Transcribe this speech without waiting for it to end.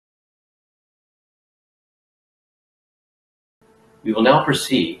We will now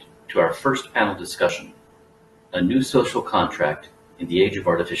proceed to our first panel discussion, A New Social Contract in the Age of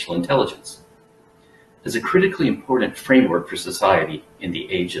Artificial Intelligence. As a critically important framework for society in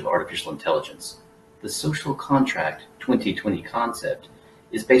the age of artificial intelligence, the Social Contract 2020 concept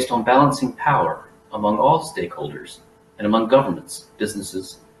is based on balancing power among all stakeholders and among governments,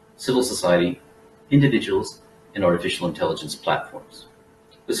 businesses, civil society, individuals, and artificial intelligence platforms.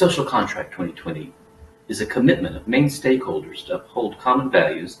 The Social Contract 2020 is a commitment of main stakeholders to uphold common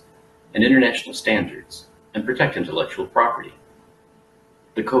values and international standards and protect intellectual property.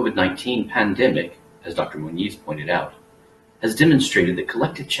 The COVID-19 pandemic, as Dr. Muniz pointed out, has demonstrated that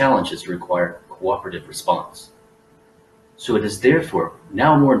collective challenges require cooperative response. So it is therefore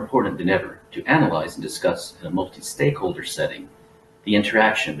now more important than ever to analyze and discuss in a multi-stakeholder setting the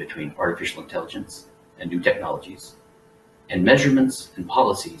interaction between artificial intelligence and new technologies, and measurements and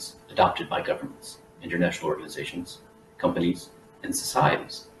policies adopted by governments, international organizations, companies, and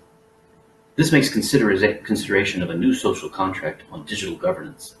societies. This makes consideration of a new social contract on digital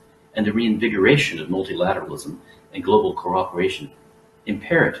governance and the reinvigoration of multilateralism and global cooperation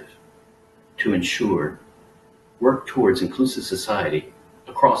imperative to ensure work towards inclusive society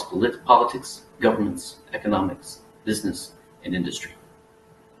across politics, governments, economics, business, and industry.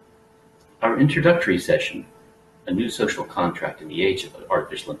 Our introductory session, A New Social Contract in the Age of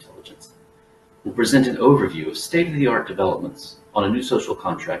Artificial Intelligence, will present an overview of state-of-the-art developments on a new social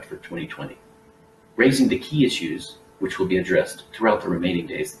contract for 2020, raising the key issues which will be addressed throughout the remaining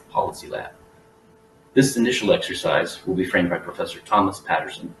days of the Policy Lab. This initial exercise will be framed by Professor Thomas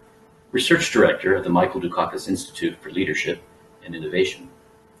Patterson, Research Director of the Michael Dukakis Institute for Leadership and Innovation,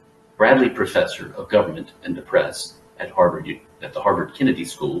 Bradley Professor of Government and the Press at the Harvard Kennedy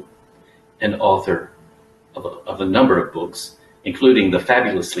School, and author of a number of books, including the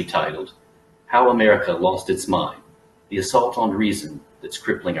fabulously titled How America Lost Its Mind, The Assault on Reason That's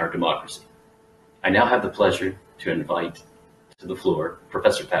Crippling Our Democracy. I now have the pleasure to invite to the floor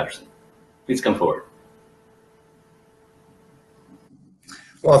Professor Patterson. Please come forward.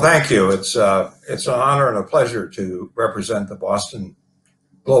 Well, thank you. It's an honor and a pleasure to represent the Boston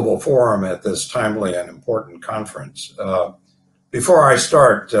Global Forum at this timely and important conference. Before I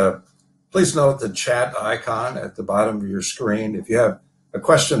start, please note the chat icon at the bottom of your screen. If you have a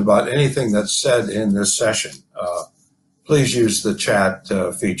question about anything that's said in this session, please use the chat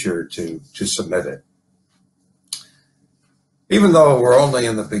feature to submit it. Even though we're only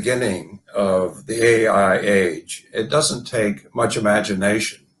in the beginning of the AI age, it doesn't take much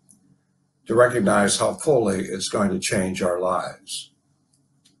imagination to recognize how fully it's going to change our lives.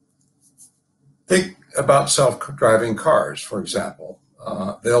 Think about self-driving cars, for example.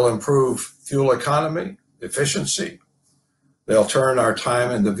 They'll improve fuel economy, efficiency. They'll turn our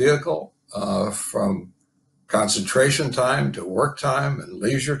time in the vehicle from concentration time to work time and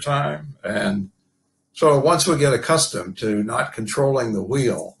leisure time. And so once we get accustomed to not controlling the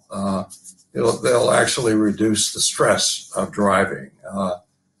wheel, they'll actually reduce the stress of driving.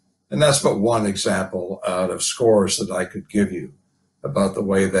 And that's but one example out of scores that I could give you about the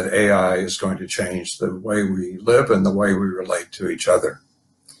way that AI is going to change the way we live and the way we relate to each other.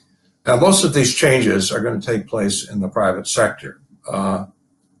 Now, most of these changes are going to take place in the private sector,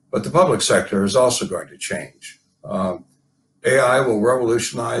 but the public sector is also going to change. AI will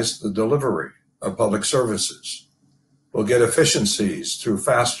revolutionize the delivery of public services. We'll get efficiencies through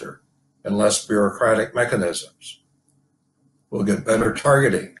faster and less bureaucratic mechanisms. We'll get better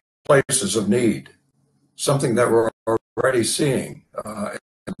targeting, places of need, something that we're already seeing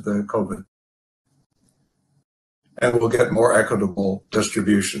in the COVID. And we'll get more equitable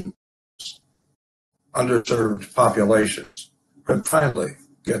distribution. Underserved populations could finally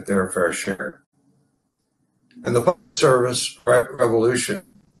get their fair share. And the public service revolution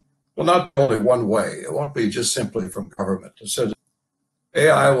will not be only one way. It won't be just simply from government to citizen.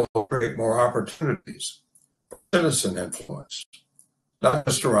 AI will create more opportunities for citizen influence, not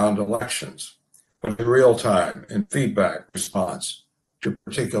just around elections, but in real time in feedback response to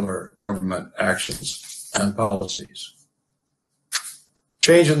particular government actions and policies.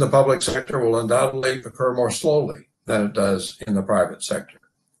 Change in the public sector will undoubtedly occur more slowly than it does in the private sector.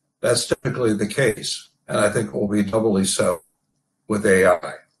 That's typically the case, and I think will be doubly so with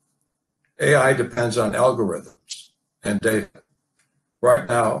AI. AI depends on algorithms and data. Right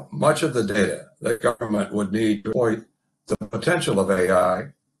now, much of the data that government would need to exploit the potential of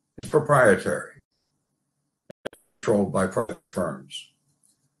AI is proprietary, controlled by private firms.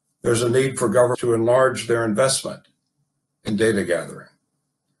 There's a need for government to enlarge their investment in data gathering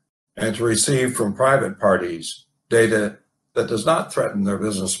and to receive from private parties data that does not threaten their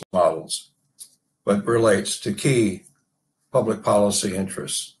business models, but relates to key public policy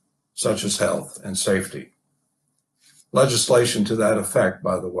interests, such as health and safety. Legislation to that effect,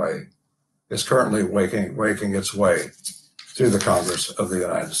 by the way, is currently waking its way through the Congress of the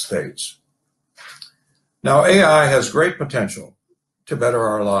United States. Now, AI has great potential to better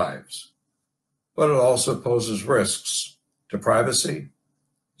our lives, but it also poses risks to privacy,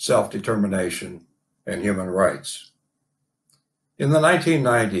 self-determination, and human rights. In the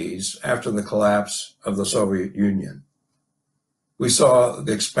 1990s, after the collapse of the Soviet Union, we saw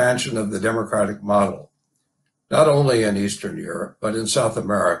the expansion of the democratic model, not only in Eastern Europe, but in South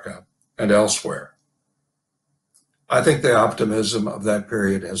America and elsewhere. I think the optimism of that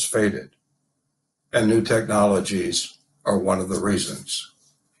period has faded, and new technologies are one of the reasons.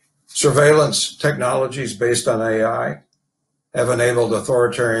 Surveillance technologies based on AI have enabled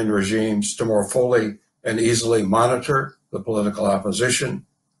authoritarian regimes to more fully and easily monitor the political opposition,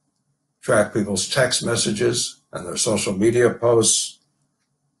 track people's text messages and their social media posts,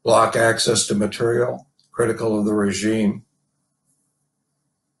 block access to material critical of the regime,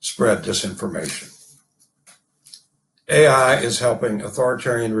 spread disinformation. AI is helping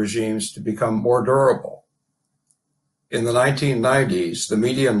authoritarian regimes to become more durable. In the 1990s, the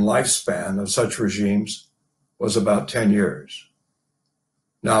median lifespan of such regimes was about 10 years.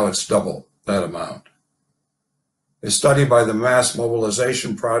 Now it's double that amount. A study by the Mass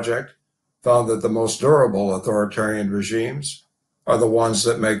Mobilization Project found that the most durable authoritarian regimes are the ones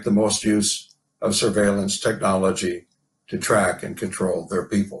that make the most use of surveillance technology to track and control their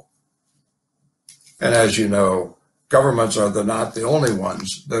people. And as you know, governments are not the only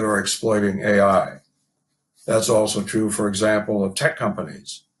ones that are exploiting AI. That's also true, for example, of tech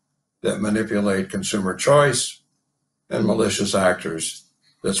companies that manipulate consumer choice and malicious actors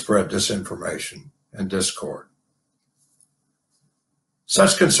that spread disinformation and discord.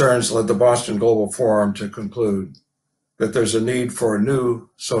 Such concerns led the Boston Global Forum to conclude that there's a need for a new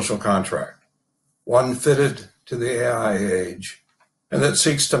social contract, one fitted to the AI age, and that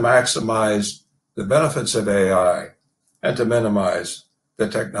seeks to maximize the benefits of AI and to minimize the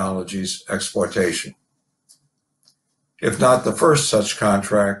technology's exploitation. If not the first such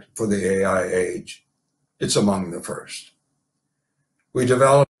contract for the AI age, it's among the first. We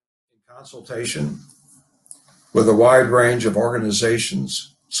developed in consultation with a wide range of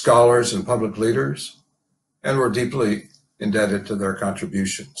organizations, scholars, and public leaders, and we're deeply indebted to their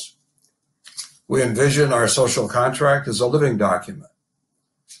contributions. We envision our social contract as a living document,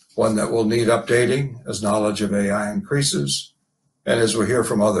 one that will need updating as knowledge of AI increases, and as we hear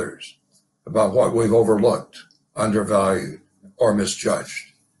from others about what we've overlooked, undervalued, or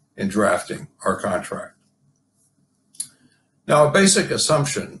misjudged in drafting our contract. Now, a basic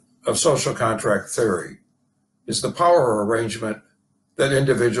assumption of social contract theory is the power arrangement that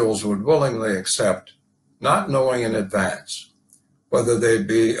individuals would willingly accept, not knowing in advance whether they'd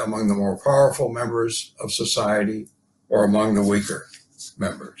be among the more powerful members of society or among the weaker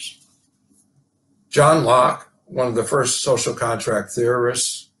members. John Locke, one of the first social contract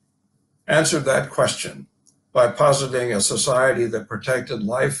theorists, answered that question by positing a society that protected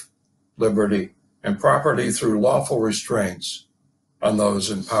life, liberty, and property through lawful restraints on those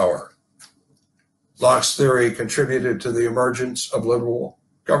in power. Locke's theory contributed to the emergence of liberal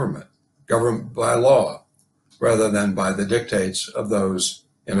government, governed by law, rather than by the dictates of those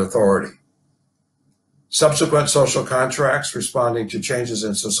in authority. Subsequent social contracts responding to changes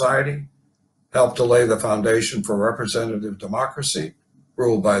in society helped to lay the foundation for representative democracy,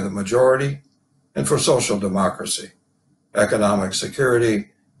 ruled by the majority, and for social democracy, economic security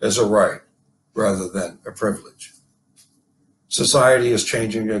as a right rather than a privilege. Society is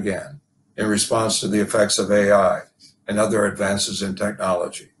changing again in response to the effects of AI and other advances in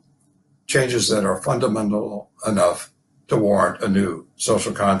technology, changes that are fundamental enough to warrant a new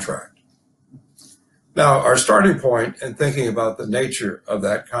social contract. Now, our starting point in thinking about the nature of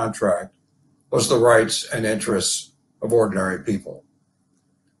that contract was the rights and interests of ordinary people.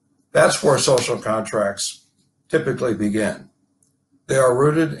 That's where social contracts typically begin. They are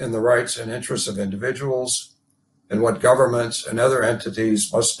rooted in the rights and interests of individuals and what governments and other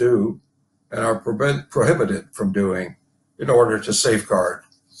entities must do and are prohibited from doing in order to safeguard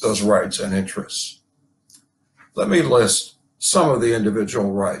those rights and interests. Let me list some of the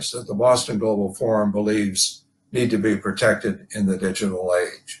individual rights that the Boston Global Forum believes need to be protected in the digital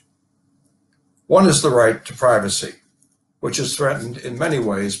age. One is the right to privacy, which is threatened in many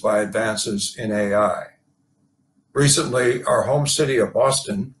ways by advances in AI. Recently, our home city of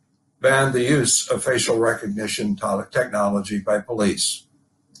Boston banned the use of facial recognition technology by police.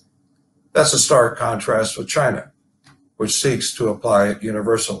 That's a stark contrast with China, which seeks to apply it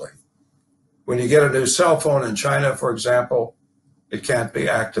universally. When you get a new cell phone in China, for example, it can't be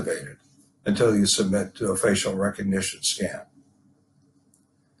activated until you submit to a facial recognition scan.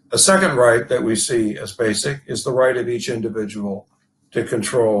 A second right that we see as basic is the right of each individual to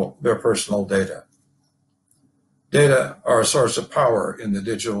control their personal data. Data are a source of power in the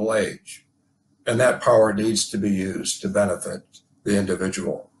digital age, and that power needs to be used to benefit the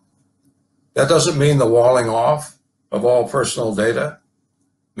individual. That doesn't mean the walling off of all personal data.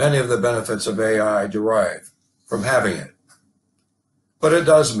 Many of the benefits of AI derive from having it. But it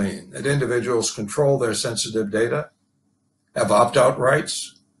does mean that individuals control their sensitive data, have opt-out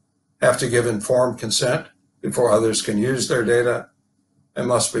rights, have to give informed consent before others can use their data, and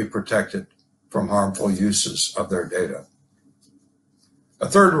must be protected from harmful uses of their data. A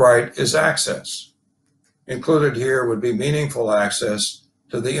third right is access. Included here would be meaningful access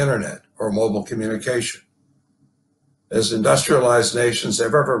to the internet or mobile communication. As industrialized nations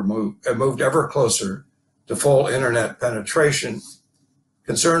have moved ever closer to full internet penetration,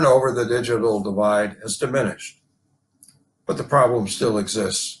 concern over the digital divide has diminished. But the problem still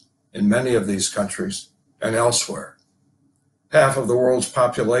exists in many of these countries and elsewhere. Half of the world's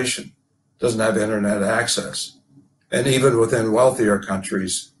population doesn't have internet access, and even within wealthier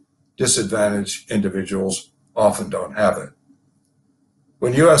countries, disadvantaged individuals often don't have it.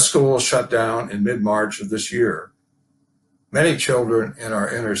 When U.S. schools shut down in mid-March of this year, many children in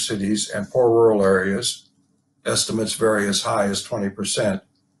our inner cities and poor rural areas, estimates vary as high as 20%,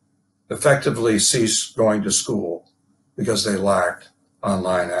 effectively ceased going to school because they lacked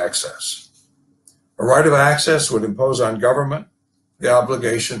online access. A right of access would impose on government the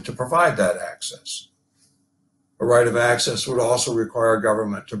obligation to provide that access. A right of access would also require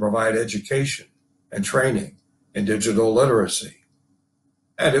government to provide education and training in digital literacy,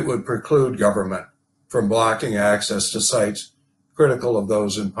 and it would preclude government from blocking access to sites critical of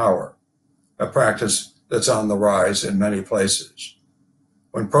those in power, a practice that's on the rise in many places.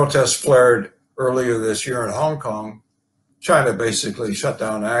 When protests flared earlier this year in Hong Kong, China basically shut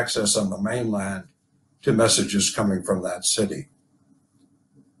down access on the mainland to messages coming from that city.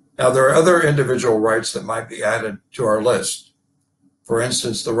 Now, there are other individual rights that might be added to our list. For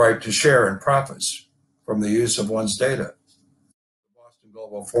instance, the right to share in profits from the use of one's data. The Boston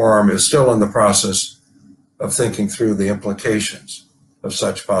Global Forum is still in the process of thinking through the implications of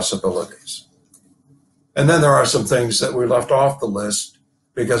such possibilities. And then there are some things that we left off the list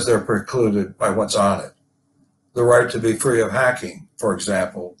because they're precluded by what's on it. The right to be free of hacking, for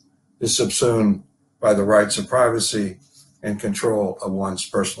example, is subsumed by the rights of privacy and control of one's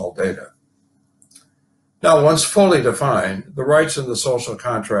personal data. Now, once fully defined, the rights in the social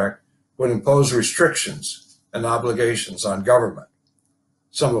contract would impose restrictions and obligations on government,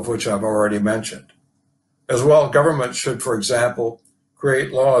 some of which I've already mentioned. As well, government should, for example,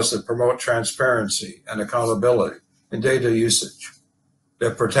 create laws that promote transparency and accountability in data usage,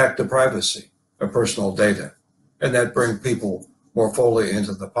 that protect the privacy of personal data, and that bring people more fully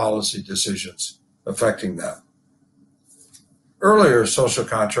into the policy decisions affecting them. Earlier social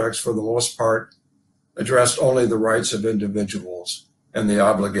contracts, for the most part, addressed only the rights of individuals and the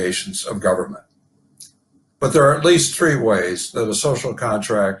obligations of government. But there are at least three ways that a social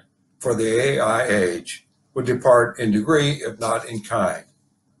contract for the AI age would depart in degree, if not in kind,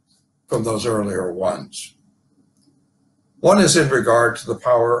 from those earlier ones. One is in regard to the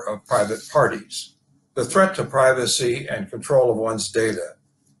power of private parties. The threat to privacy and control of one's data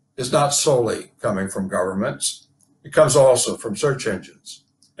is not solely coming from governments. It comes also from search engines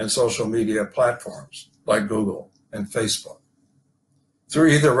and social media platforms like Google and Facebook. Through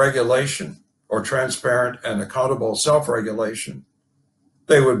either regulation or transparent and accountable self-regulation,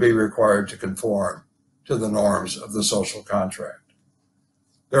 they would be required to conform to the norms of the social contract.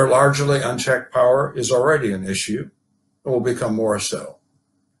 Their largely unchecked power is already an issue and will become more so.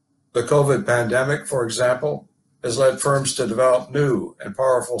 The COVID pandemic, for example, has led firms to develop new and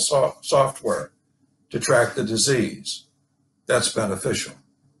powerful software to track the disease. That's beneficial.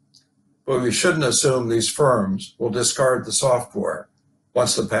 But we shouldn't assume these firms will discard the software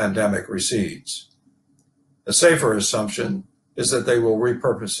once the pandemic recedes. A safer assumption is that they will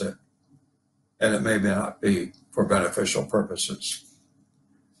repurpose it, and it may not be for beneficial purposes.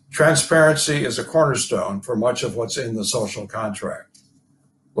 Transparency is a cornerstone for much of what's in the social contract.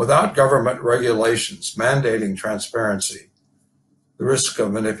 Without government regulations mandating transparency, the risk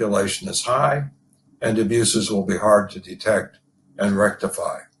of manipulation is high, and abuses will be hard to detect and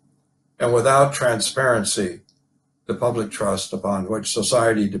rectify. And without transparency, the public trust upon which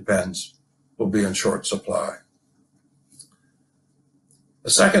society depends will be in short supply. The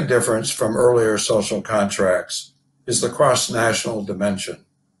second difference from earlier social contracts is the cross-national dimension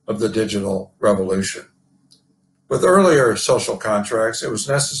of the digital revolution. With earlier social contracts, it was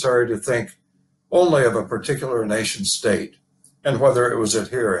necessary to think only of a particular nation state and whether it was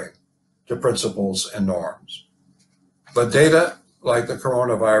adhering to principles and norms. But data, like the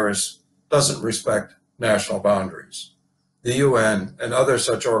coronavirus, doesn't respect national boundaries. The UN and other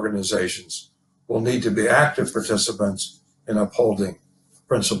such organizations will need to be active participants in upholding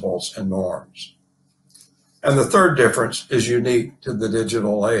principles and norms. And the third difference is unique to the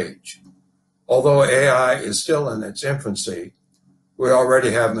digital age. Although AI is still in its infancy, we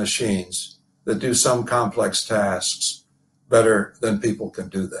already have machines that do some complex tasks better than people can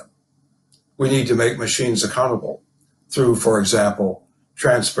do them. We need to make machines accountable through, for example,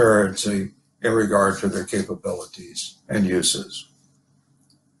 transparency in regard to their capabilities and uses.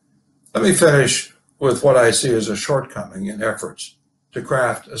 Let me finish with what I see as a shortcoming in efforts to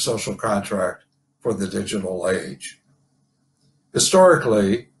craft a social contract for the digital age.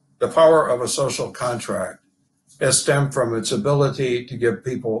 Historically, the power of a social contract has stemmed from its ability to give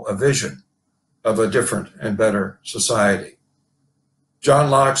people a vision of a different and better society.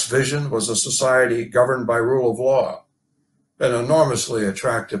 John Locke's vision was a society governed by rule of law, an enormously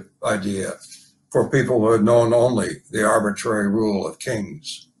attractive idea for people who had known only the arbitrary rule of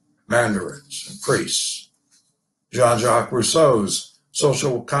kings, mandarins, and priests. Jean-Jacques Rousseau's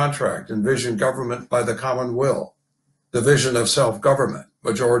social contract envisioned government by the common will. The vision of self-government,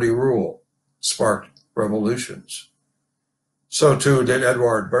 majority rule, sparked revolutions. So too did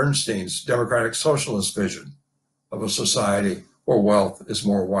Edward Bernstein's democratic socialist vision of a society where wealth is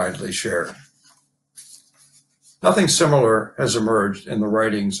more widely shared. Nothing similar has emerged in the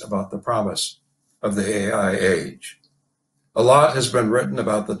writings about the promise of the AI age. A lot has been written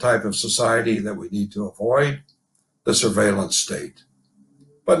about the type of society that we need to avoid, the surveillance state.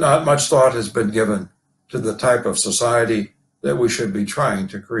 But not much thought has been given to the type of society that we should be trying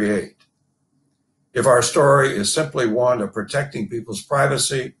to create. If our story is simply one of protecting people's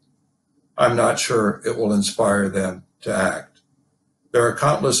privacy, I'm not sure it will inspire them to act. There are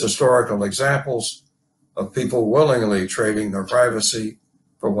countless historical examples of people willingly trading their privacy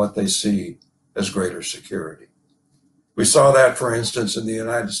for what they see as greater security. We saw that, for instance, in the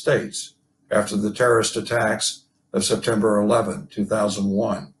United States after the terrorist attacks of September 11,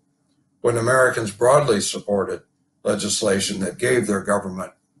 2001, when Americans broadly supported legislation that gave their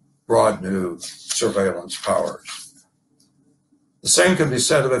government broad new surveillance powers. The same can be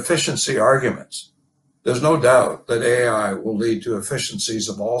said of efficiency arguments. There's no doubt that AI will lead to efficiencies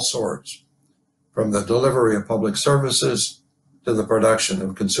of all sorts, from the delivery of public services to the production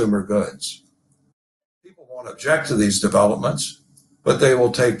of consumer goods. People won't object to these developments, but they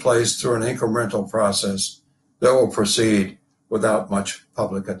will take place through an incremental process that will proceed without much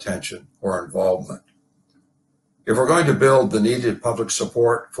public attention or involvement. If we're going to build the needed public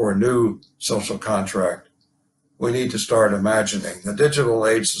support for a new social contract, we need to start imagining the digital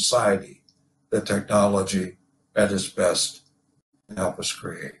age society that technology at its best can help us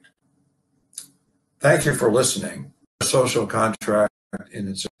create. Thank you for listening. The social contract in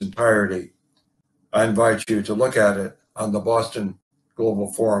its entirety, I invite you to look at it on the Boston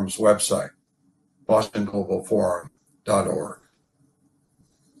Global Forum's website, bostonglobalforum.org.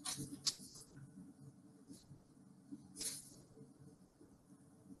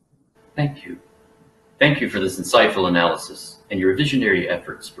 Thank you. Thank you for this insightful analysis and your visionary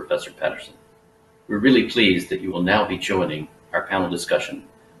efforts, Professor Patterson. We're really pleased that you will now be joining our panel discussion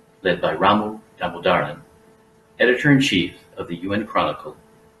led by Ramu Damodaran, Editor-in-Chief of the UN Chronicle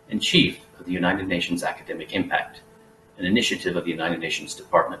and Chief of the United Nations Academic Impact, an initiative of the United Nations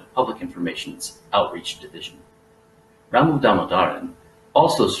Department of Public Information's Outreach Division. Ramu Damodaran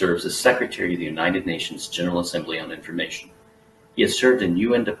also serves as Secretary of the United Nations General Assembly on Information. He has served in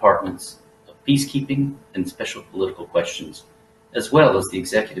UN departments of peacekeeping and special political questions, as well as the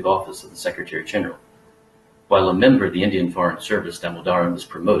Executive Office of the Secretary General. While a member of the Indian Foreign Service, Damodaran was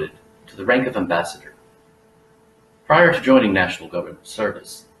promoted to the rank of ambassador. Prior to joining National Government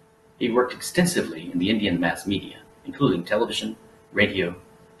Service, he worked extensively in the Indian mass media, including television, radio,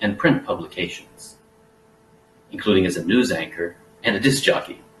 and print publications, including as a news anchor and a disc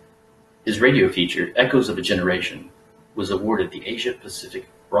jockey. His radio feature, Echoes of a Generation, was awarded the Asia Pacific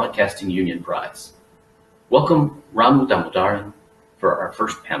Broadcasting Union Prize. Welcome, Ramu Damodaran, for our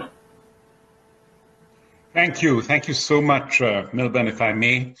first panel. Thank you. Thank you so much, Milburn, if I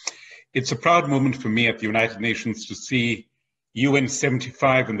may. It's a proud moment for me at the United Nations to see UN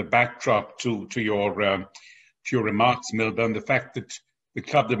 75 in the backdrop to your remarks, Milburn. The fact that the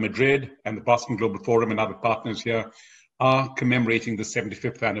Club de Madrid and the Boston Global Forum and other partners here are commemorating the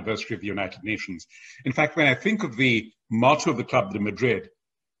 75th anniversary of the United Nations. In fact, when I think of the motto of the Club de Madrid,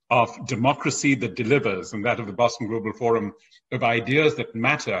 of democracy that delivers and that of the Boston Global Forum of ideas that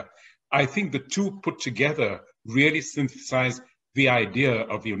matter, I think the two put together really synthesize the idea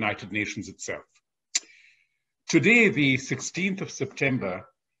of the United Nations itself. Today, the 16th of September,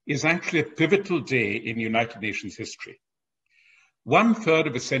 is actually a pivotal day in United Nations history. 1/3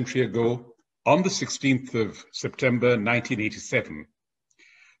 of a century ago, on the 16th of September 1987,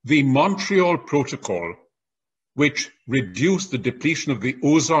 the Montreal Protocol, which reduced the depletion of the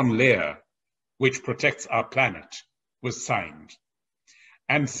ozone layer, which protects our planet, was signed.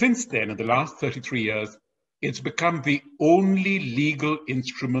 And since then, in the last 33 years, it's become the only legal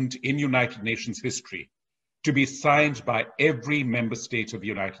instrument in United Nations history to be signed by every member state of the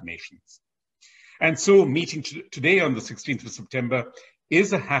United Nations. And so meeting today on the 16th of September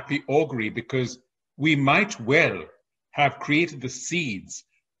is a happy augury, because we might well have created the seeds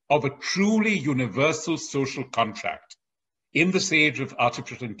of a truly universal social contract in this age of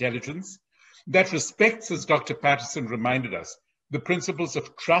artificial intelligence that respects, as Dr. Patterson reminded us, the principles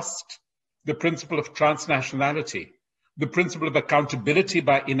of trust, the principle of transnationality, the principle of accountability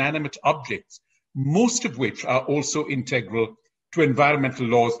by inanimate objects, most of which are also integral to environmental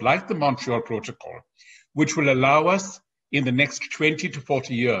laws like the Montreal Protocol, which will allow us in the next 20 to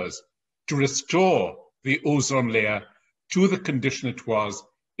 40 years to restore the ozone layer to the condition it was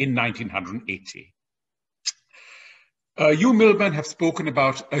in 1980. You, Milburn, have spoken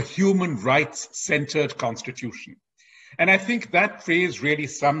about a human rights-centered constitution. And I think that phrase really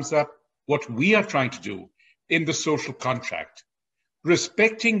sums up what we are trying to do in the social contract,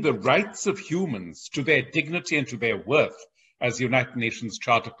 respecting the rights of humans to their dignity and to their worth, as the United Nations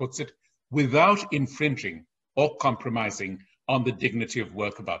Charter puts it, without infringing or compromising on the dignity of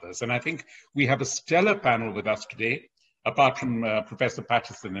work of others. And I think we have a stellar panel with us today, apart from Professor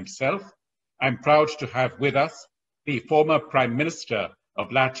Patterson himself. I'm proud to have with us the former Prime Minister of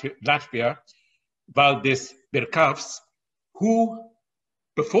Latvia, Valdis Birkavs, who,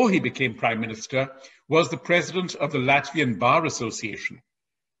 before he became Prime Minister, was the president of the Latvian Bar Association,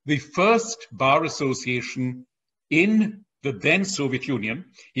 the first bar association in the then Soviet Union.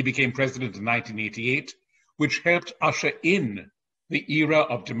 He became president in 1988, which helped usher in the era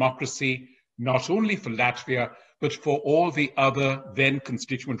of democracy, not only for Latvia, but for all the other then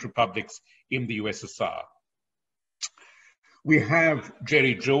constituent republics in the USSR. We have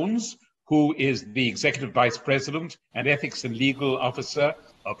Jerry Jones, who is the Executive Vice President and Ethics and Legal Officer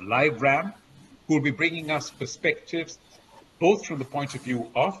of LiveRam, who will be bringing us perspectives both from the point of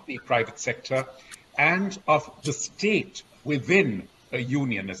view of the private sector and of the state within a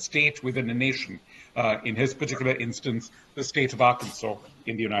union, a state within a nation, in his particular instance, the state of Arkansas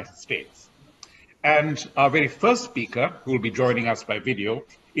in the United States. And our very first speaker, who will be joining us by video,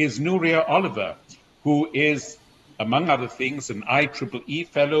 is Nuria Oliver, who is, among other things, an IEEE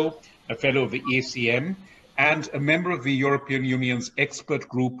fellow, a fellow of the ACM, and a member of the European Union's expert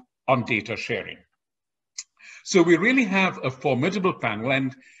group on data sharing. So we really have a formidable panel,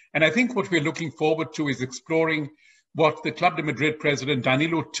 and I think what we're looking forward to is exploring what the Club de Madrid president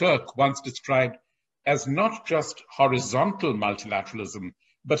Danilo Turk once described as not just horizontal multilateralism,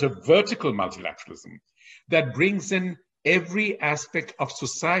 but a vertical multilateralism that brings in every aspect of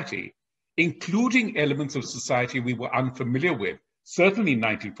society, including elements of society we were unfamiliar with, certainly in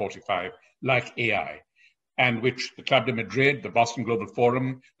 1945, like AI, and which the Club de Madrid, the Boston Global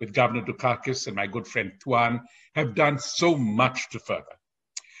Forum, with Governor Dukakis and my good friend Tuan, have done so much to further.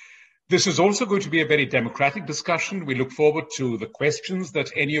 This is also going to be a very democratic discussion. We look forward to the questions that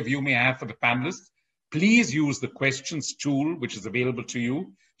any of you may have for the panelists. Please use the questions tool, which is available to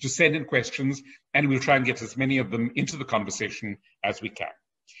you, to send in questions, and we'll try and get as many of them into the conversation as we can.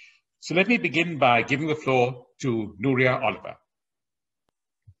 So let me begin by giving the floor to Nuria Oliver.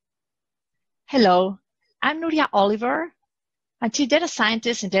 Hello, I'm Nuria Oliver. I'm Chief Data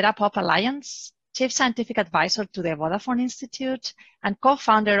Scientist in Data Pop Alliance, Chief Scientific Advisor to the Vodafone Institute, and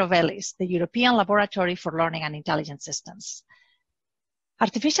co-founder of ELIS, the European Laboratory for Learning and Intelligent Systems.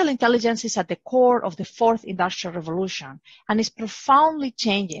 Artificial intelligence is at the core of the fourth industrial revolution and is profoundly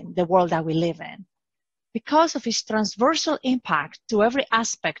changing the world that we live in. Because of its transversal impact to every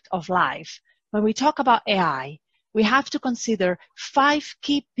aspect of life, when we talk about AI, we have to consider 5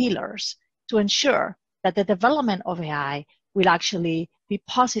 key pillars to ensure that the development of AI will actually be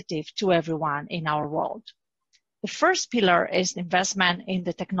positive to everyone in our world. The first pillar is investment in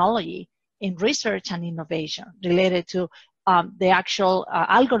the technology, in research and innovation related to the actual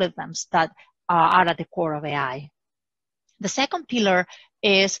algorithms that are at the core of AI. The second pillar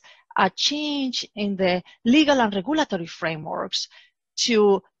is a change in the legal and regulatory frameworks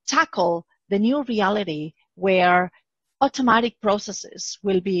to tackle the new reality where automatic processes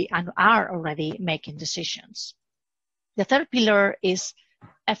will be and are already making decisions. The third pillar is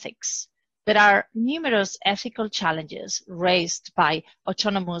ethics. There are numerous ethical challenges raised by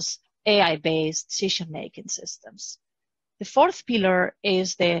autonomous AI-based decision-making systems. The fourth pillar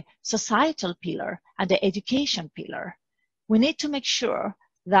is the societal pillar and the education pillar. We need to make sure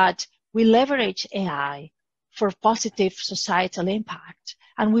that we leverage AI for positive societal impact,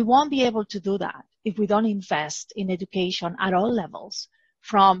 and we won't be able to do that if we don't invest in education at all levels,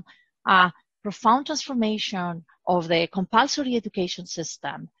 from a profound transformation of the compulsory education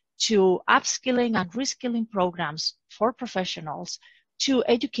system to upskilling and reskilling programs for professionals, to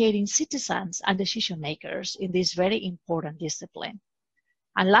educating citizens and decision makers in this very important discipline.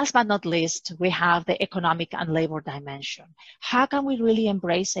 And last but not least, we have the economic and labor dimension. How can we really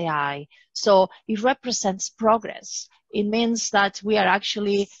embrace AI so it represents progress? It means that we are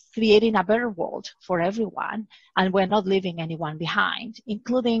actually creating a better world for everyone, and we're not leaving anyone behind,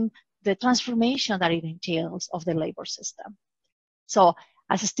 including the transformation that it entails of the labor system. So,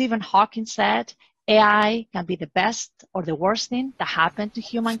 as Stephen Hawking said, AI can be the best or the worst thing that happened to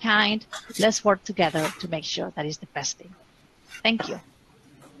humankind. Let's work together to make sure that is the best thing. Thank you.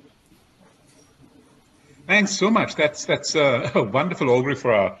 Thanks so much. That's a wonderful overview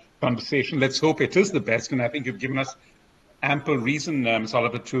for our conversation. Let's hope it is the best. And I think you've given us ample reason, Ms.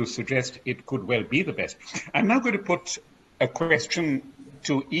 Oliver, to suggest it could well be the best. I'm now going to put a question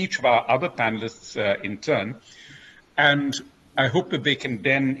to each of our other panelists in turn. And I hope that they can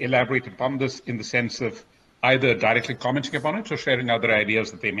then elaborate upon this in the sense of either directly commenting upon it or sharing other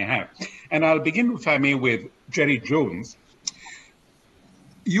ideas that they may have. And I'll begin, if I may, with Jerry Jones.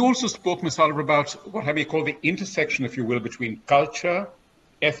 You also spoke, Ms. Oliver, about what have you called the intersection, if you will, between culture,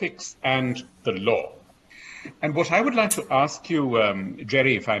 ethics, and the law. And what I would like to ask you,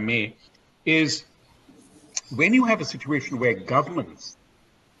 Jerry, if I may, is when you have a situation where governments,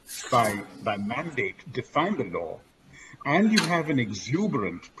 by mandate, define the law, and you have an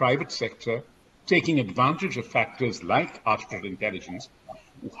exuberant private sector taking advantage of factors like artificial intelligence,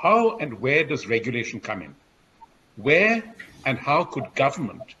 how and where does regulation come in? Where and how could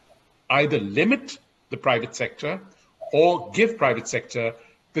government either limit the private sector or give private sector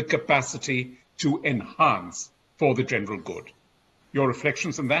the capacity to enhance for the general good? Your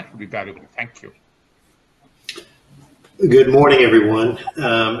reflections on that would be valuable. Thank you. Good morning, everyone,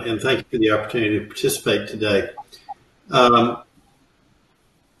 and thank you for the opportunity to participate today.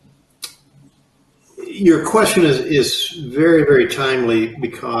 Your question is very, very timely,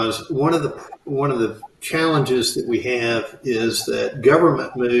 because one of the challenges that we have is that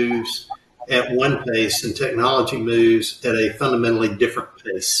government moves at one pace and technology moves at a fundamentally different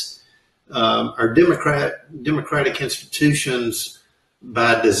pace. Our democratic institutions,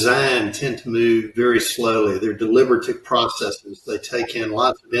 by design, tend to move very slowly. They're deliberative processes. They take in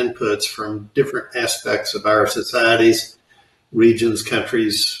lots of inputs from different aspects of our societies, regions,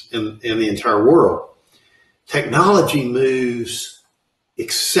 countries, and the entire world. Technology moves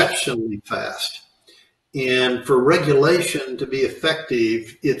exceptionally fast. And for regulation to be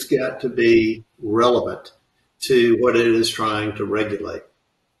effective, it's got to be relevant to what it is trying to regulate.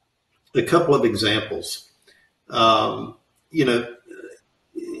 A couple of examples. In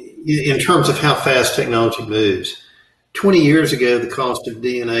terms of how fast technology moves, 20 years ago, the cost of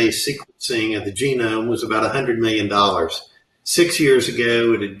DNA sequencing of the genome was about $100 million. 6 years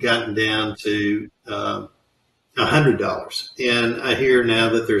ago, it had gotten down to $100. And I hear now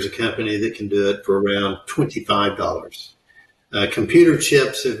that there's a company that can do it for around $25. Computer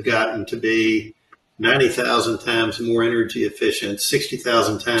chips have gotten to be 90,000 times more energy efficient,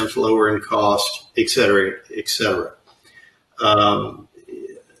 60,000 times lower in cost, et cetera, et cetera.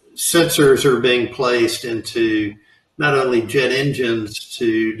 Sensors are being placed into not only jet engines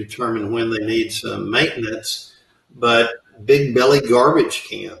to determine when they need some maintenance, but big belly garbage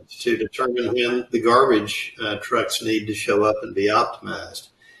cans to determine when the garbage trucks need to show up and be optimized.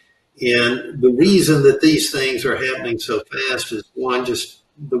 And the reason that these things are happening so fast is, one, just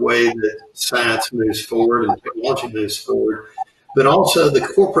the way that science moves forward and technology moves forward, but also the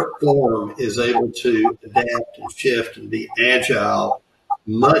corporate form is able to adapt and shift and be agile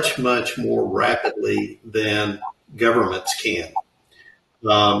much, much more rapidly than governments can.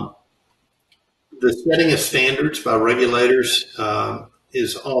 The setting of standards by regulators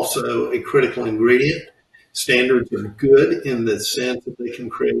is also a critical ingredient. Standards are good in the sense that they can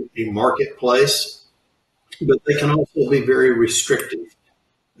create a marketplace, but they can also be very restrictive.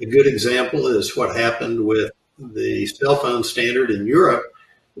 A good example is what happened with the cell phone standard in Europe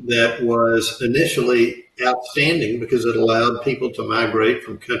that was initially outstanding because it allowed people to migrate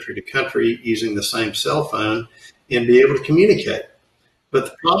from country to country using the same cell phone. and be able to communicate. But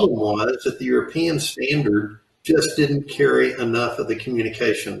the problem was that the European standard just didn't carry enough of the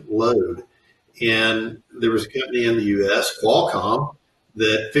communication load. And there was a company in the US, Qualcomm,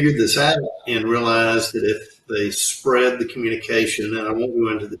 that figured this out and realized that if they spread the communication, and I won't go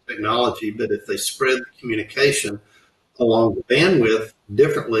into the technology, but if they spread the communication along the bandwidth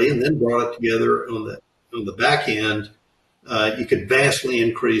differently and then brought it together on the back end, you could vastly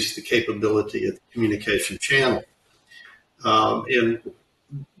increase the capability of the communication channel. And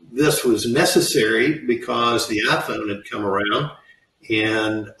this was necessary because the iPhone had come around,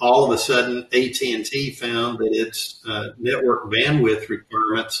 and all of a sudden AT&T found that its network bandwidth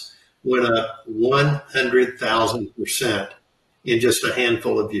requirements went up 100,000% in just a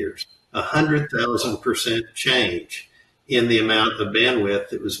handful of years. 100,000% change in the amount of bandwidth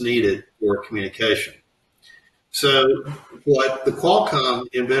that was needed for communication. So what the Qualcomm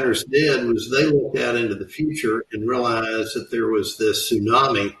inventors did was they looked out into the future and realized that there was this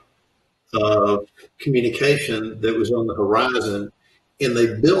tsunami of communication that was on the horizon, and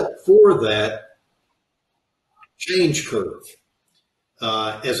they built for that change curve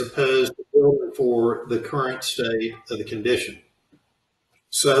as opposed to building for the current state of the condition.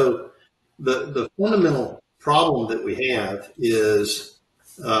 So the fundamental problem that we have is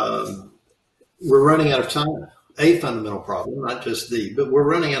we're running out of time. A fundamental problem, not just but we're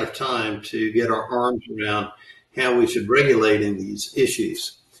running out of time to get our arms around how we should regulate in these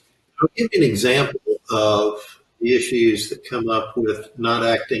issues. I'll give you an example of the issues that come up with not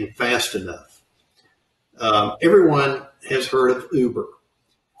acting fast enough. Everyone has heard of Uber.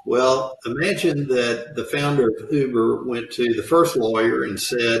 Well, imagine that the founder of Uber went to the first lawyer and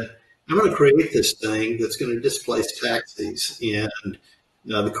said, I'm going to create this thing that's going to displace taxis, and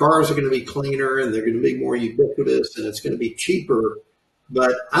the cars are going to be cleaner and they're going to be more ubiquitous and it's going to be cheaper,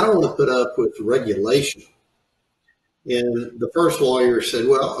 but I don't want to put up with regulation. And the first lawyer said,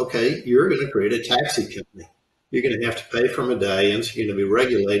 well, okay, you're going to create a taxi company. You're going to have to pay for medallions, you're going to be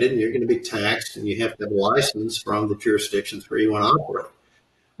regulated, and you're going to be taxed, and you have to have a license from the jurisdictions where you want to operate.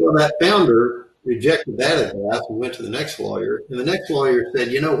 Well, that founder rejected that advice and went to the next lawyer. And the next lawyer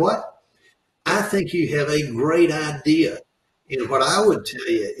said, you know what? I think you have a great idea. And what I would tell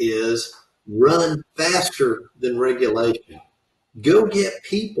you is run faster than regulation. Go get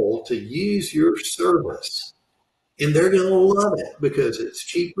people to use your service. And they're going to love it because it's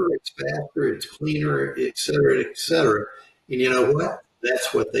cheaper, it's faster, it's cleaner, et cetera, et cetera. And you know what?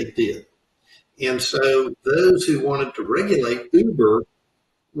 That's what they did. And so those who wanted to regulate Uber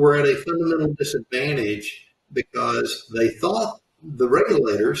were at a fundamental disadvantage because they thought, the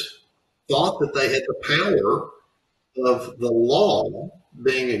regulators thought that they had the power of the law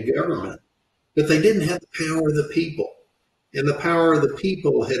being a government, but they didn't have the power of the people. And the power of the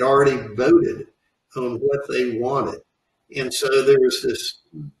people had already voted on what they wanted. And so there was this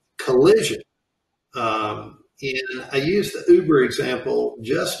collision. And I use the Uber example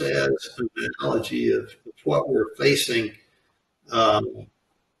just as an analogy of what we're facing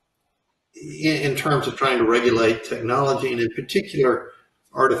in terms of trying to regulate technology, and in particular,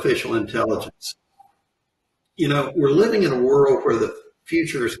 artificial intelligence. You know, we're living in a world where the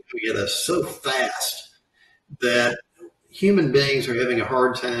future is coming at us so fast that human beings are having a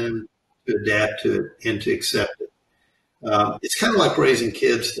hard time to adapt to it and to accept it. It's kind of like raising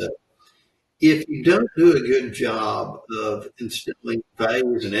kids, though. If you don't do a good job of instilling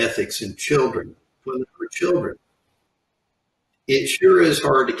values and ethics in children when they were children, it sure is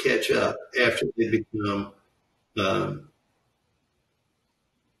hard to catch up after they become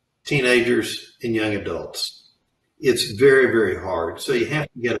teenagers and young adults. It's very, very hard. So you have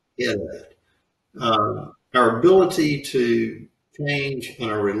to get ahead of it. Our ability to change and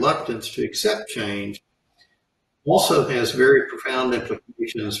our reluctance to accept change also has very profound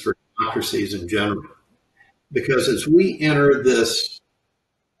implications for democracies in general. Because as we enter this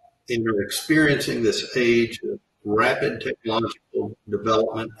and are experiencing this age of rapid technological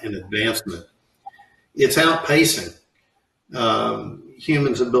development and advancement, it's outpacing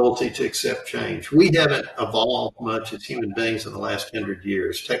humans' ability to accept change. We haven't evolved much as human beings in the last 100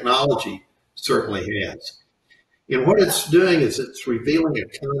 years. Technology certainly has. And what it's doing is it's revealing a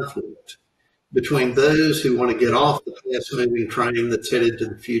conflict between those who want to get off the fast-moving train that's headed to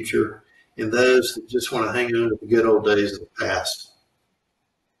the future and those that just want to hang on to the good old days of the past.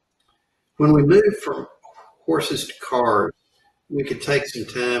 When we move from horses to cars, we could take some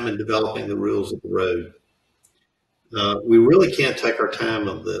time in developing the rules of the road. We really can't take our time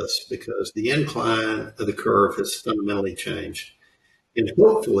on this because the incline of the curve has fundamentally changed. And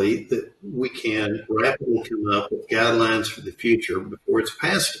hopefully that we can rapidly come up with guidelines for the future before it's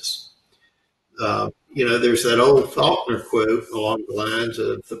past us. there's that old Faulkner quote along the lines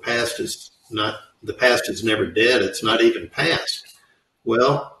of the past is never dead. It's not even past.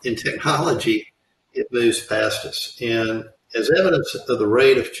 Well, in technology, it moves past us. And as evidence of the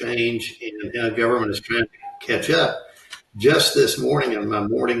rate of change and how government is trying to catch up, just this morning on my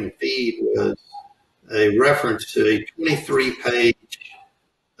morning feed was a reference to a 23-page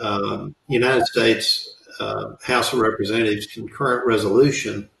United States House of Representatives concurrent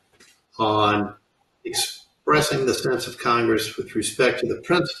resolution on expressing the sense of Congress with respect to the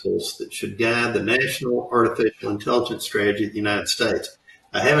principles that should guide the national artificial intelligence strategy of the United States.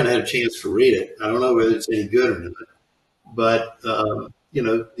 I haven't had a chance to read it. I don't know whether it's any good or not, but the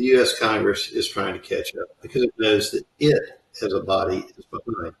U.S. Congress is trying to catch up because it knows that it, as a body, is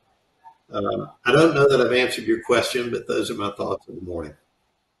behind. I don't know that I've answered your question, but those are my thoughts in the morning.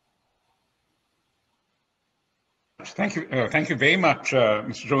 Thank you very much,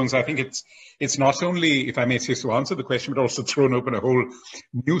 Mr. Jones. I think it's not only, if I may say so, answered the question, but also thrown open a whole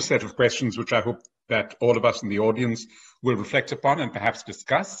new set of questions, which I hope that all of us in the audience will reflect upon and perhaps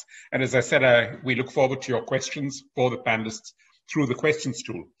discuss. And as I said, we look forward to your questions for the panelists through the questions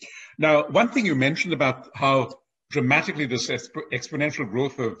tool. Now, one thing you mentioned about how dramatically this exponential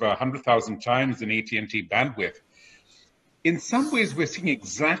growth of 100,000 times in AT&T bandwidth, in some ways, we're seeing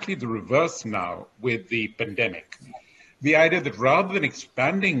exactly the reverse now with the pandemic. The idea that rather than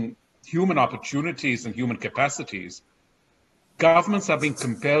expanding human opportunities and human capacities, governments are being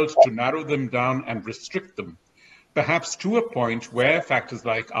compelled to narrow them down and restrict them, perhaps to a point where factors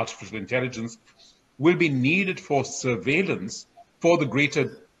like artificial intelligence will be needed for surveillance for the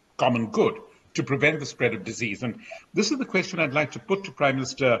greater common good to prevent the spread of disease. And this is the question I'd like to put to Prime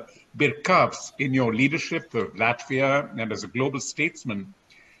Minister Birkavs. In your leadership of Latvia and as a global statesman,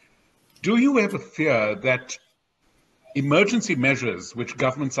 do you ever fear that emergency measures which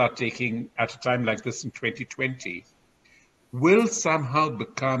governments are taking at a time like this in 2020 will somehow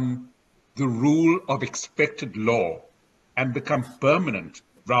become the rule of expected law and become permanent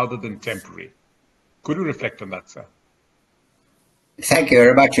rather than temporary? Could you reflect on that, sir? Thank you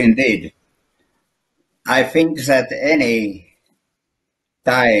very much indeed. I think that any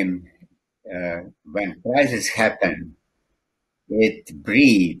time when crises happen, it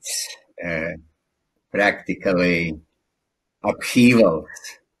breeds practically upheavals,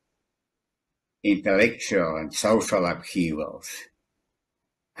 intellectual and social upheavals.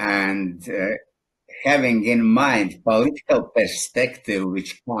 And having in mind political perspective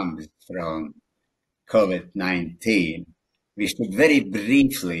which comes from COVID-19, we should very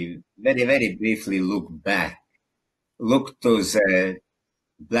briefly look to the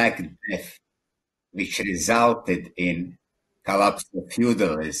Black Death, which resulted in collapse of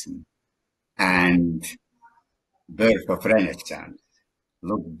feudalism and birth of Renaissance.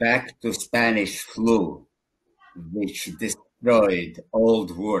 Look back to Spanish flu, which destroyed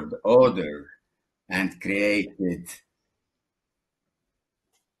old world order and created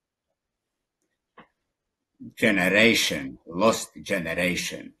lost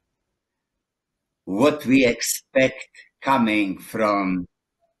generation. What we expect coming from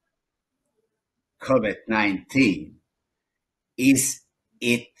COVID-19 is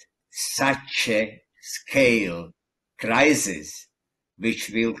it such a scale crisis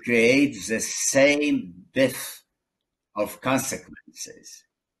which will create the same depth of consequences.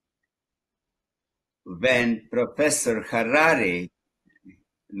 When Professor Harari,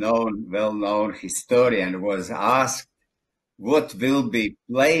 well-known historian, was asked what will be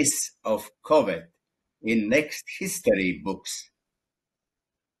place of COVID in next history books,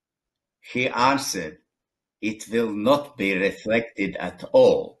 he answered, it will not be reflected at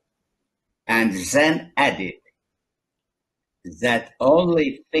all, and then added that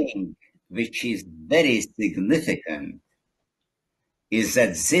only thing which is very significant is that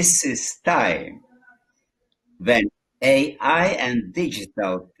this is time when AI and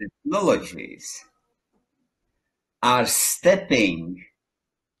digital technologies are stepping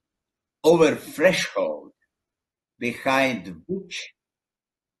over threshold behind which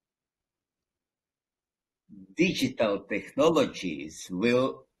digital technologies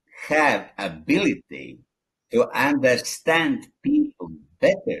will have ability to understand people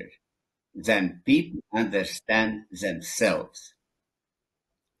better than people understand themselves.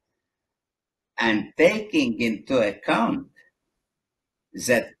 And taking into account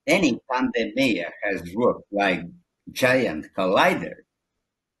that any pandemic has worked like giant collider,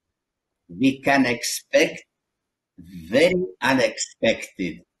 we can expect very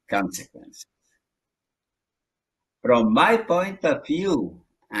unexpected consequences. From my point of view,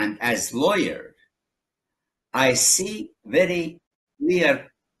 and as lawyer, I see very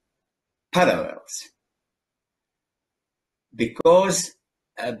clear parallels because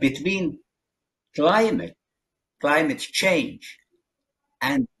between climate change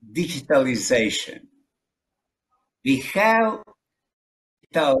and digitalization, we have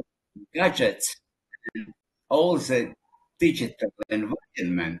digital gadgets and all the digital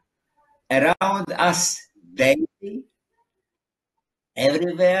environment around us daily,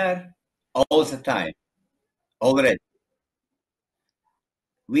 everywhere, all the time, already.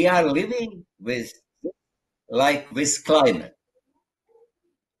 We are living with climate.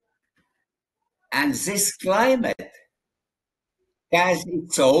 And this climate has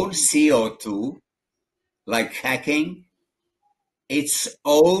its own CO2, like hacking, its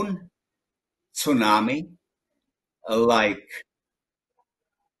own tsunami, like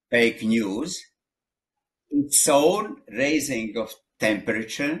fake news, its own raising of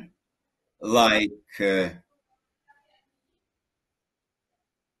temperature, like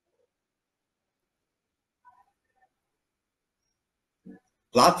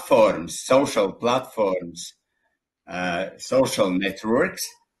platforms, social platforms, social networks.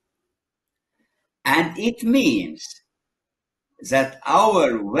 And it means that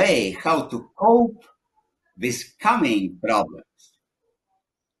our way how to cope with coming problems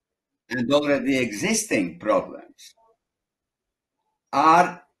and already existing problems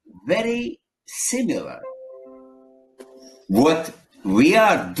are very similar. What we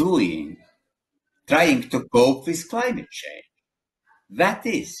are doing, trying to cope with climate change, that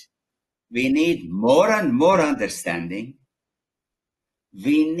is, we need more and more understanding.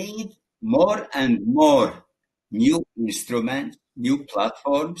 We need more and more new instruments, new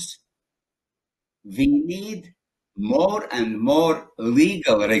platforms. We need more and more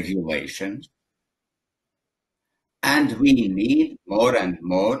legal regulations. And we need more and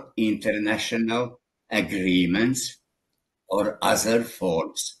more international agreements or other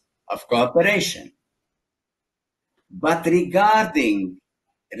forms of cooperation. But regarding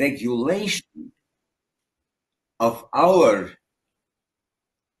regulation of our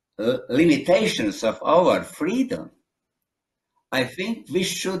limitations of our freedom, I think we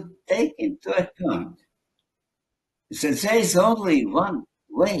should take into account that there is only one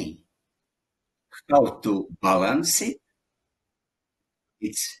way how to balance it.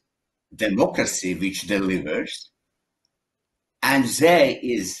 It's democracy which delivers, and there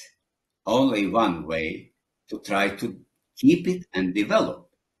is only one way to try to keep it and develop.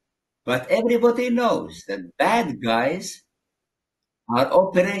 But everybody knows that bad guys are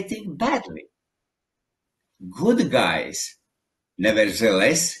operating badly. Good guys,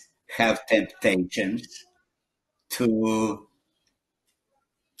 nevertheless, have temptations to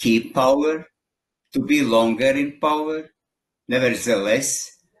keep power, to be longer in power,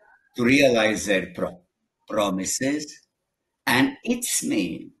 nevertheless, to realize their promises. And it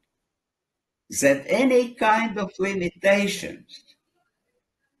means that any kind of limitations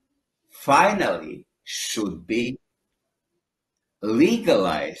finally should be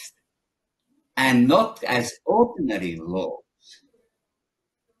legalized, and not as ordinary laws,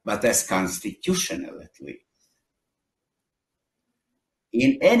 but as constitutional at least.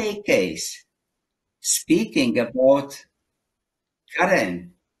 In any case, speaking about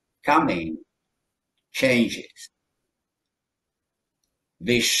current coming changes,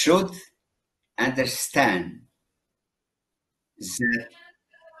 we should understand that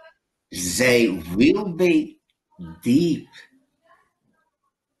they will be deep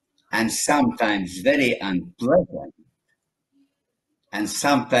and sometimes very unpleasant and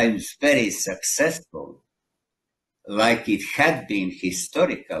sometimes very successful, like it had been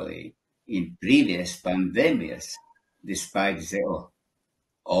historically in previous pandemics, despite the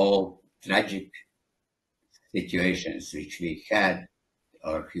all tragic situations which we had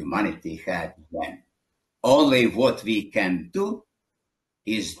or humanity had then. Only what we can do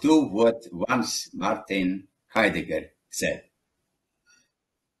is do what once Martin Heidegger said.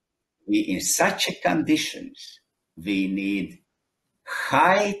 In such conditions, we need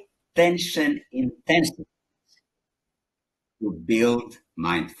high tension intensity to build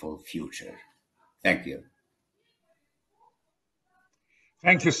mindful future. Thank you.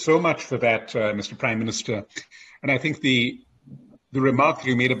 Thank you so much for that, Mr. Prime Minister. And I think the remark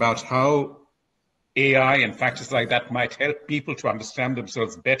you made about how AI and factors like that might help people to understand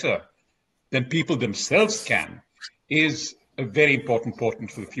themselves better than people themselves can is a very important for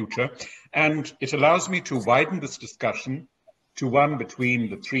the future. And it allows me to widen this discussion to one between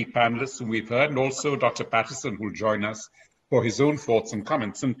the three panelists whom we've heard, and also Dr. Patterson, who will join us for his own thoughts and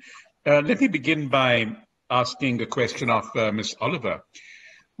comments. And let me begin by asking a question of Ms. Oliver,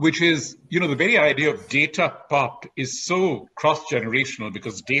 which is, the very idea of data pop is so cross-generational,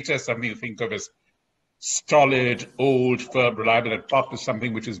 because data is something you think of as stolid, old, firm, reliable, and pop is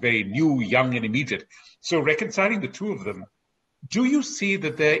something which is very new, young, and immediate. So reconciling the two of them, do you see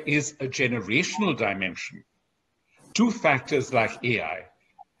that there is a generational dimension to factors like AI?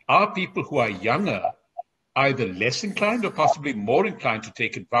 Are people who are younger either less inclined or possibly more inclined to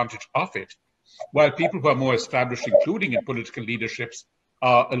take advantage of it, while people who are more established, including in political leaderships,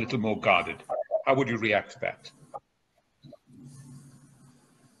 are a little more guarded? How would you react to that?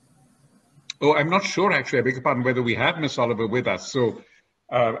 Oh, I'm not sure, actually. I beg your pardon, whether we have Miss Oliver with us. So,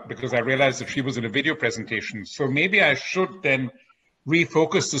 because I realized that she was in a video presentation. So maybe I should then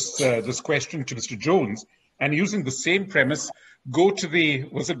refocus this question to Mr. Jones, and using the same premise, go to the,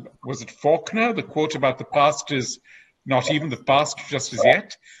 was it Faulkner, the quote about the past is not even the past just as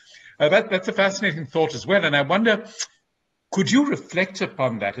yet? That's a fascinating thought as well. And I wonder, could you reflect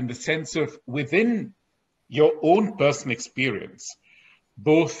upon that in the sense of within your own personal experience,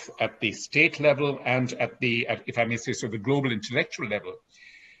 both at the state level and at if I may say so, the global intellectual level?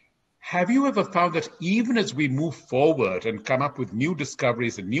 Have you ever found that even as we move forward and come up with new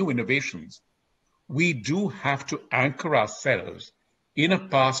discoveries and new innovations, we do have to anchor ourselves in a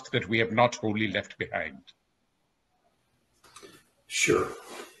past that we have not wholly left behind? Sure.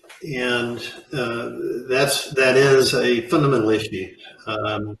 And that is a fundamental issue.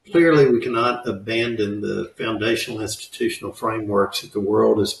 Clearly, we cannot abandon the foundational institutional frameworks that the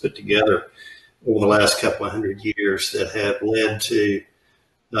world has put together over the last couple of hundred years that have led to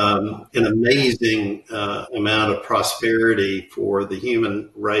an amazing amount of prosperity for the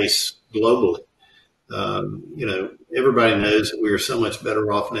human race globally. Everybody knows that we are so much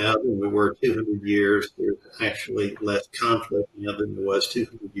better off now than we were 200 years. There's actually less conflict now than there was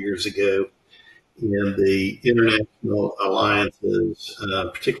 200 years ago. And the international alliances,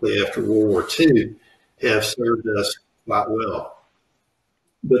 particularly after World War II, have served us quite well.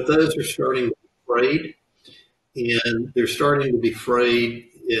 But those are starting to be frayed, and they're starting to be frayed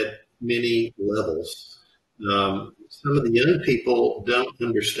at many levels. Some of the young people don't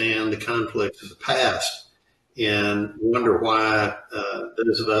understand the conflicts of the past and wonder why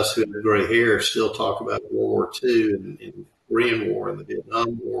those of us who have gray hair still talk about World War II and Korean War and the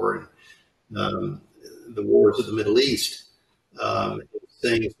Vietnam War and the wars of the Middle East.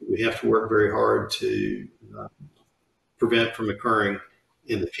 Things that we have to work very hard to prevent from occurring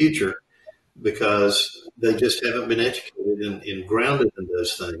in the future because they just haven't been educated and grounded in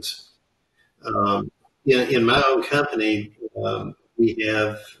those things. In my own company, we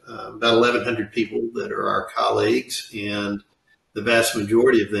have about 1,100 people that are our colleagues, and the vast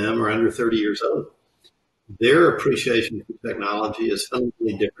majority of them are under 30 years old. Their appreciation for technology is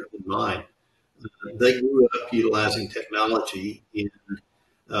fundamentally different than mine. They grew up utilizing technology, and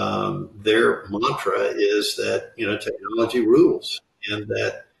their mantra is that technology rules, and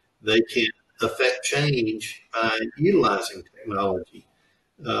that they can affect change by utilizing technology.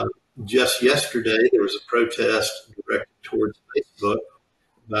 Just yesterday, there was a protest directed towards Facebook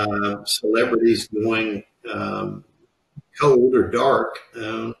by celebrities going cold or dark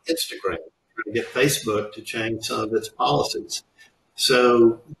on Instagram, trying to get Facebook to change some of its policies.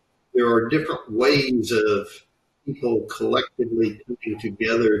 So there are different ways of people collectively coming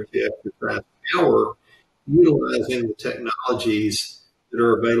together to exercise power, utilizing the technologies that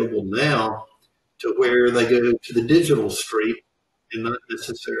are available now to where they go to the digital street and not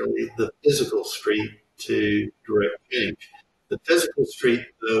necessarily the physical street to direct change. The physical street,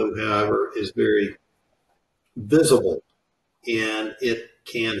 though, however, is very visible, and it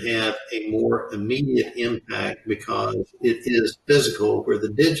can have a more immediate impact because it is physical, where the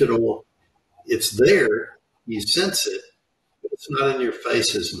digital, it's there, you sense it, but it's not in your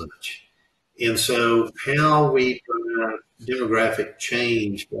face as much. And so how we drive demographic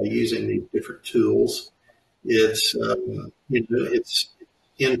change by using these different tools, it's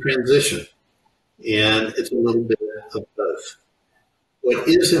in transition, and it's a little bit of both. What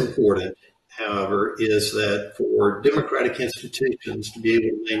is important, however, is that for democratic institutions to be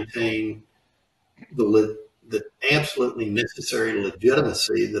able to maintain the absolutely necessary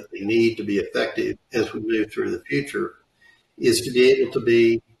legitimacy that they need to be effective as we move through the future, is to be able to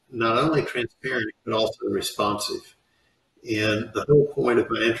be not only transparent, but also responsive. And the whole point of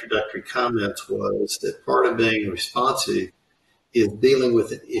my introductory comments was that part of being responsive is dealing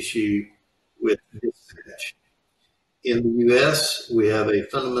with an issue with dispatch. In the U.S., we have a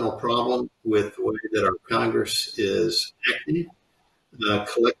fundamental problem with the way that our Congress is acting.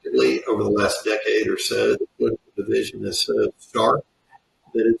 Collectively, over the last decade or so, the political division is so stark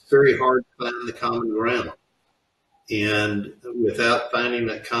that it's very hard to find the common ground. And without finding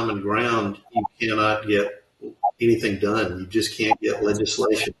that common ground, you cannot get anything done. You just can't get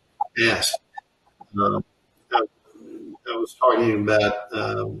legislation passed. Um, I, I was talking about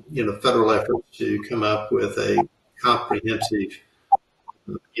federal efforts to come up with a comprehensive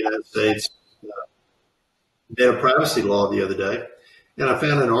United States data privacy law the other day, and I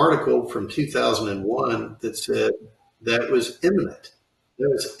found an article from 2001 that said that was imminent. That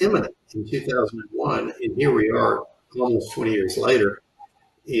was imminent in 2001, and here we are almost 20 years later,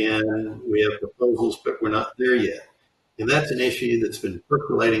 and we have proposals, but we're not there yet. And that's an issue that's been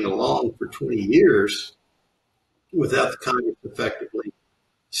percolating along for 20 years without the Congress effectively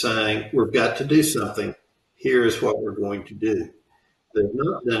saying, we've got to do something. Here's what we're going to do. They've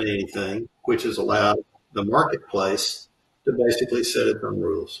not done anything, which has allowed the marketplace to basically set its own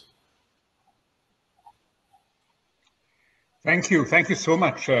rules. Thank you. Thank you so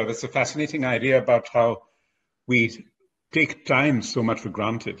much. That's a fascinating idea about how we take time so much for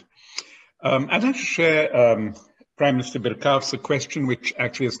granted. I'd like to share, Prime Minister Birkaus, a question which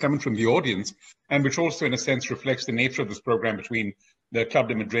actually is coming from the audience and which also, in a sense, reflects the nature of this program between the Club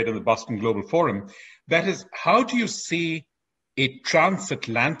de Madrid and the Boston Global Forum. That is, how do you see a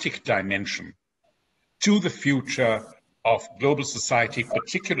transatlantic dimension to the future of global society,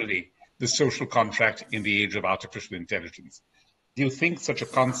 particularly the social contract in the age of artificial intelligence? Do you think such a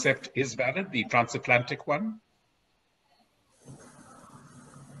concept is valid, the transatlantic one?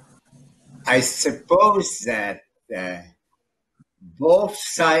 I suppose that both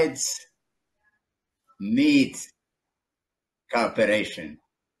sides need cooperation.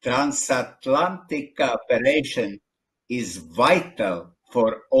 Transatlantic cooperation is vital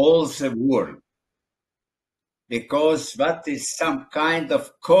for all the world, because that is some kind of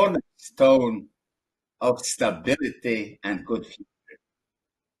cornerstone of stability and good future.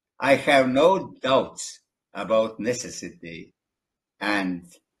 I have no doubts about necessity and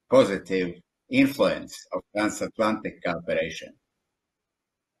positive influence of transatlantic cooperation.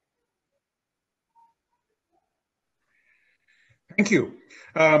 Thank you.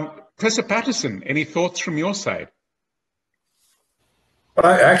 Professor Patterson, any thoughts from your side?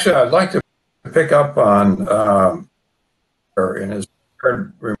 I'd like to pick up on, in his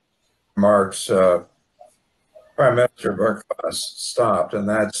remarks, Prime Minister Birkaus stopped, and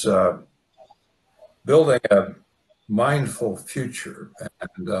that's building a mindful future.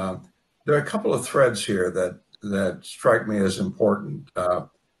 And there are a couple of threads here that strike me as important.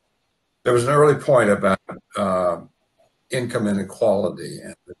 There was an early point about income inequality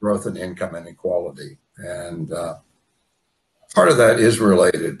and the growth in income inequality. And part of that is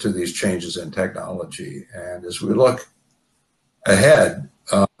related to these changes in technology. And as we look ahead,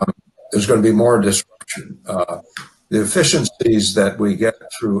 there's going to be more disruption. The efficiencies that we get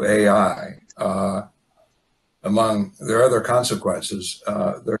through AI, among their other consequences,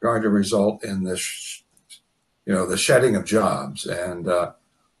 they're going to result in this, the shedding of jobs. And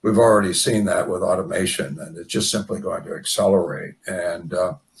we've already seen that with automation, and it's just simply going to accelerate. And,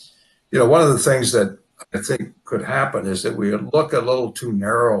 one of the things that I think could happen is that we look a little too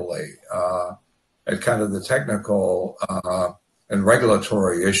narrowly at kind of the technical and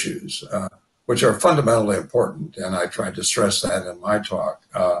regulatory issues, which are fundamentally important. And I tried to stress that in my talk.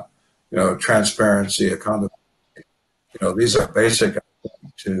 Transparency, accountability, these are basic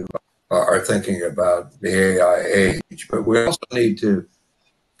to our thinking about the AI age. But we also need to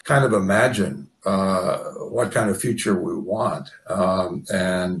kind of imagine what kind of future we want.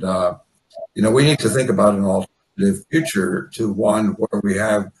 We need to think about an alternative future to one where we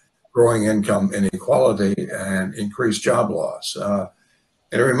have growing income inequality and increased job loss. And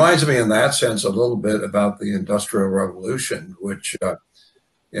it reminds me in that sense a little bit about the Industrial Revolution, which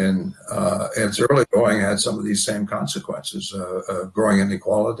in its early going had some of these same consequences, growing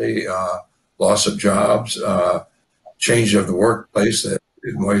inequality, loss of jobs, change of the workplace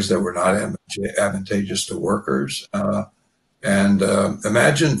in ways that were not advantageous to workers. And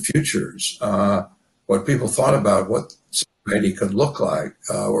imagine futures. What people thought about what society could look like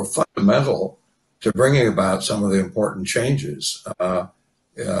were fundamental to bringing about some of the important changes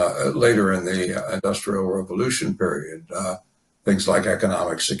later in the Industrial Revolution period, things like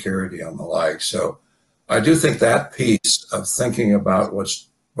economic security and the like. So I do think that piece of thinking about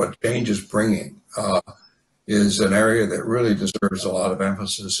what change is bringing is an area that really deserves a lot of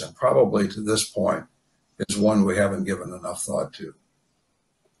emphasis, and probably to this point is one we haven't given enough thought to.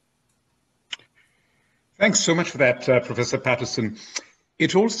 Thanks so much for that, Professor Patterson.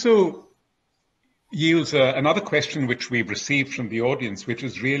 It also yields another question which we've received from the audience, which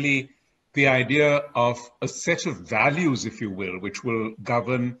is really the idea of a set of values, if you will, which will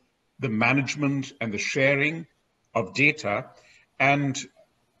govern the management and the sharing of data. And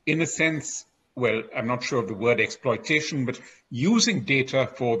in a sense, well, I'm not sure of the word exploitation, but using data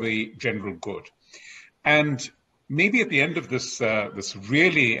for the general good. And maybe at the end of this, this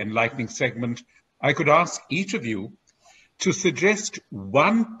really enlightening segment, I could ask each of you to suggest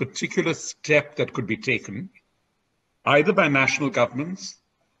one particular step that could be taken, either by national governments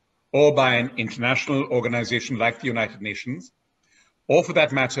or by an international organization like the United Nations, or for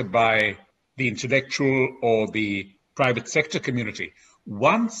that matter, by the intellectual or the private sector community,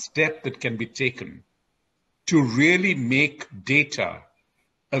 one step that can be taken to really make data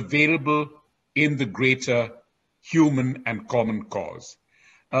available in the greater human and common cause.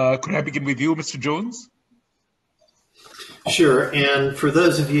 Could I begin with you, Mr. Jones? Sure. And for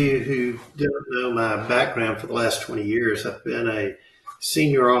those of you who don't know my background for the last 20 years, I've been a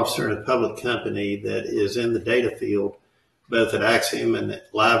senior officer in a public company that is in the data field, both at Axiom and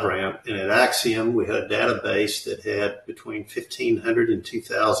at LiveRamp. And at Axiom, we had a database that had between 1,500 and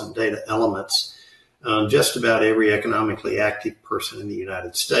 2,000 data elements on just about every economically active person in the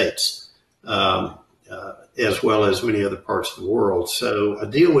United States, as well as many other parts of the world. So I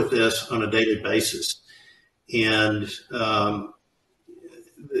deal with this on a daily basis. And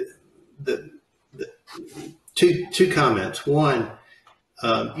two comments. One,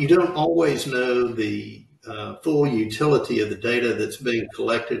 you don't always know the full utility of the data that's being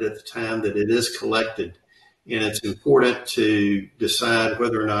collected at the time that it is collected. And it's important to decide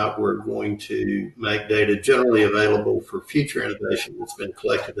whether or not we're going to make data generally available for future innovation that's been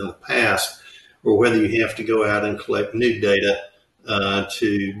collected in the past, or whether you have to go out and collect new data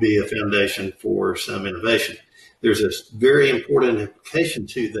to be a foundation for some innovation. There's a very important implication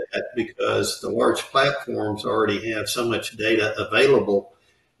to that, because the large platforms already have so much data available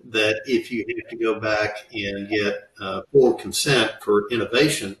that if you have to go back and get full consent for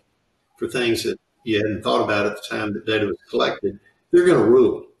innovation for things that you hadn't thought about at the time that data was collected, they're going to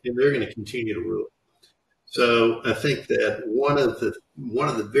rule, and they're going to continue to rule. So I think that one of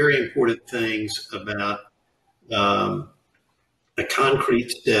the very important things about a concrete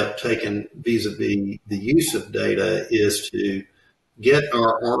step taken vis-a-vis the use of data is to get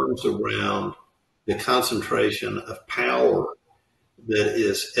our arms around the concentration of power that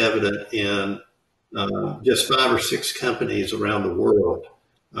is evident in just 5 or 6 companies around the world.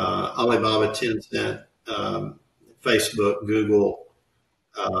 Alibaba, Tencent, Facebook, Google,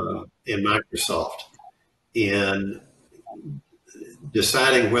 and Microsoft. And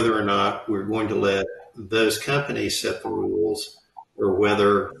deciding whether or not we're going to let those companies set the rules, or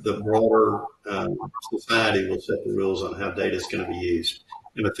whether the broader society will set the rules on how data is going to be used.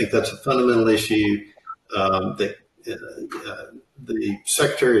 And I think that's a fundamental issue that the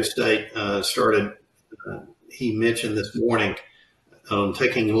Secretary of State started, he mentioned this morning,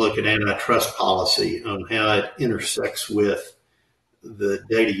 taking a look at antitrust policy on how it intersects with the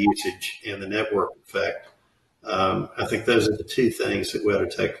data usage and the network effect. I think those are the two things that we ought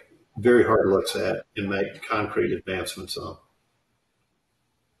to take very hard looks at and make concrete advancements on.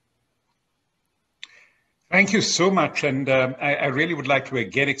 Thank you so much. And I really would like to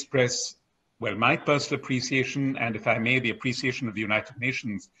again express, well, my personal appreciation, and if I may, the appreciation of the United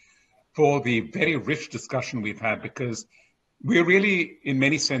Nations for the very rich discussion we've had, because we're really, in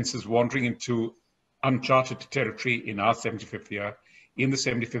many senses, wandering into uncharted territory in our 75th year, in the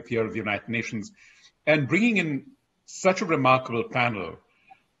 75th year of the United Nations, and bringing in such a remarkable panel,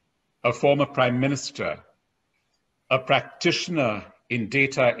 a former prime minister, a practitioner in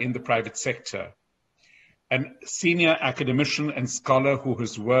data in the private sector, a senior academician and scholar who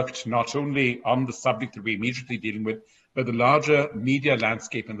has worked not only on the subject that we're immediately dealing with, but the larger media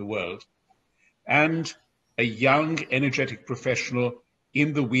landscape in the world, and a young, energetic professional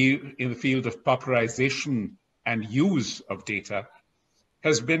in the field of popularization and use of data,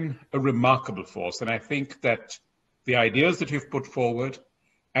 has been a remarkable force. And I think that the ideas that you've put forward,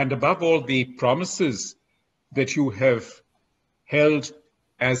 and above all, the promises that you have held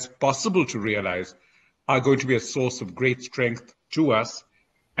as possible to realize, are going to be a source of great strength to us.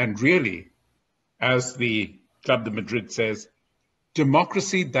 And really, as the Club de Madrid says,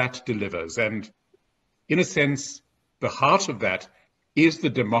 democracy that delivers. And in a sense, the heart of that is the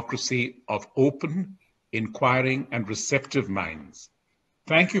democracy of open, inquiring, and receptive minds.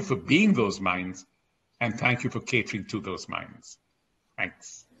 Thank you for being those minds, and thank you for catering to those minds.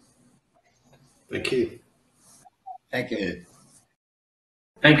 Thanks. Thank you. Thank you.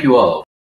 Thank you all.